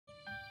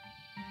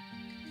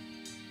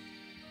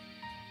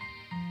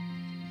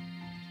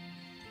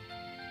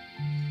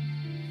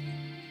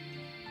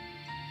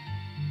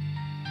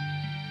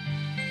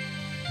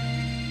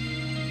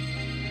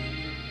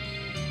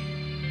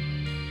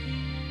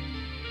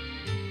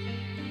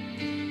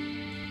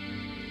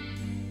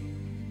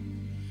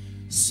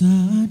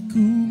Saat ku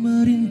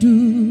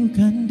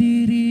merindukan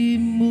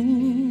dirimu,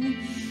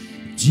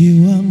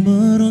 jiwa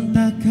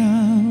meronta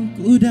kau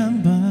ku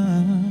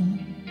damba.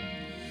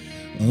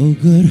 Oh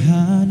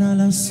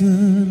gerhanalah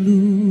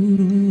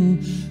seluruh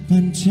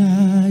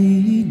panca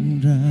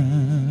indera.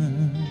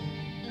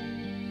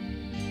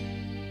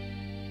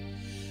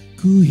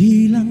 Ku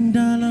hilang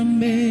dalam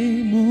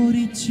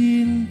memori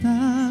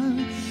cinta,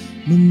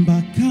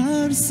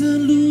 membakar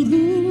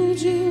seluruh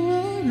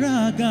jiwa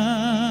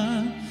raga.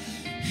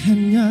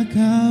 Hanya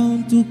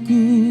kau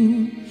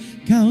untukku,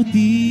 kau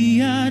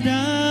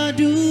tiada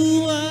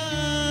dua.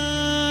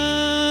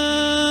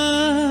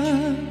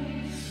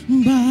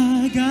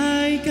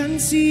 Bagaikan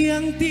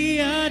siang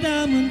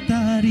tiada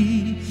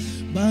mentari,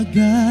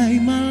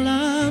 bagai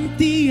malam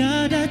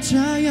tiada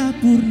cahaya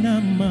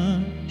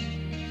purnama.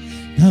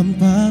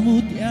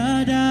 Tanpamu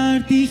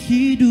tiada arti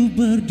hidup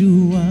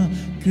berdua.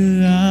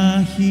 Ke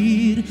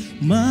akhir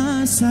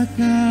masa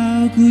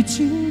kau ku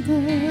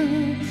cinta,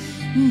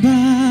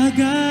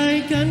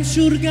 bagaikan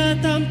surga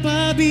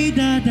tanpa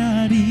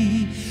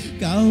bidadari.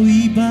 Kau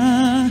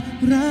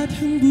ibarat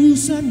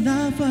hembusan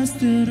nafas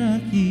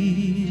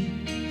terakhir.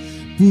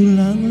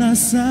 Pulanglah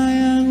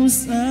sayang,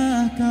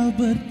 usah kau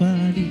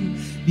berpaling.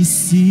 Di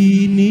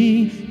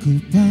sini ku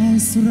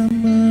pasrah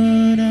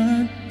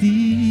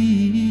menanti.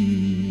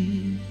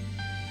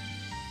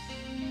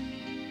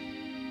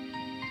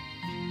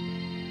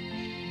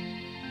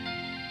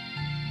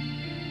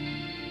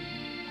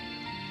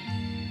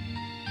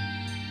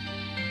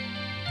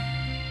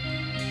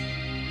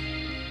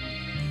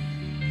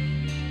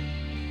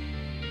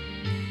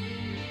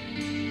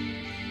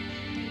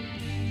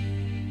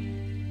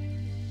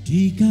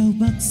 Di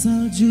gawak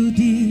salju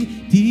di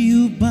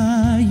tiup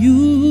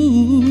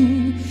bayu,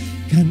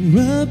 kan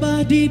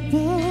rebah di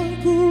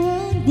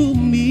pangkuan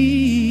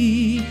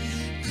bumi.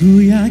 Ku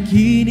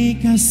yakini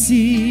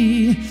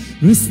kasih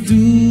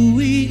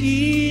restui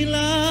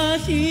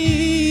ilahi.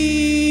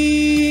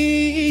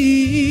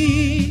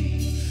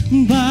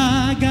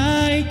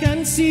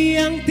 Bagaikan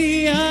siang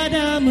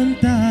tiada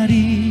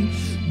mentari,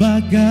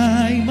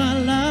 bagai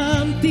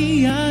malam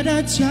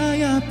tiada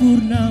cahaya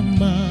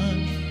purnama.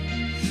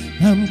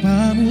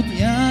 Tanpamu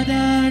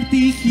tiada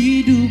arti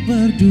hidup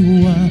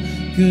berdua.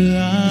 Ke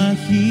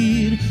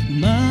akhir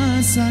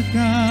masa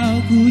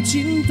kau ku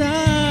cinta,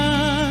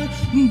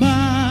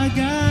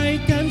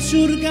 bagaikan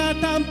surga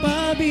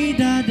tanpa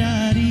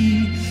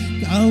bidadari.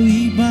 Kau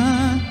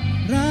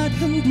ibarat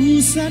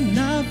hembusan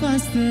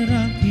nafas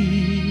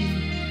terakhir.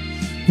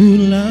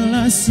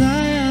 Pulanglah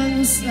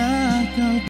sayang, usah kau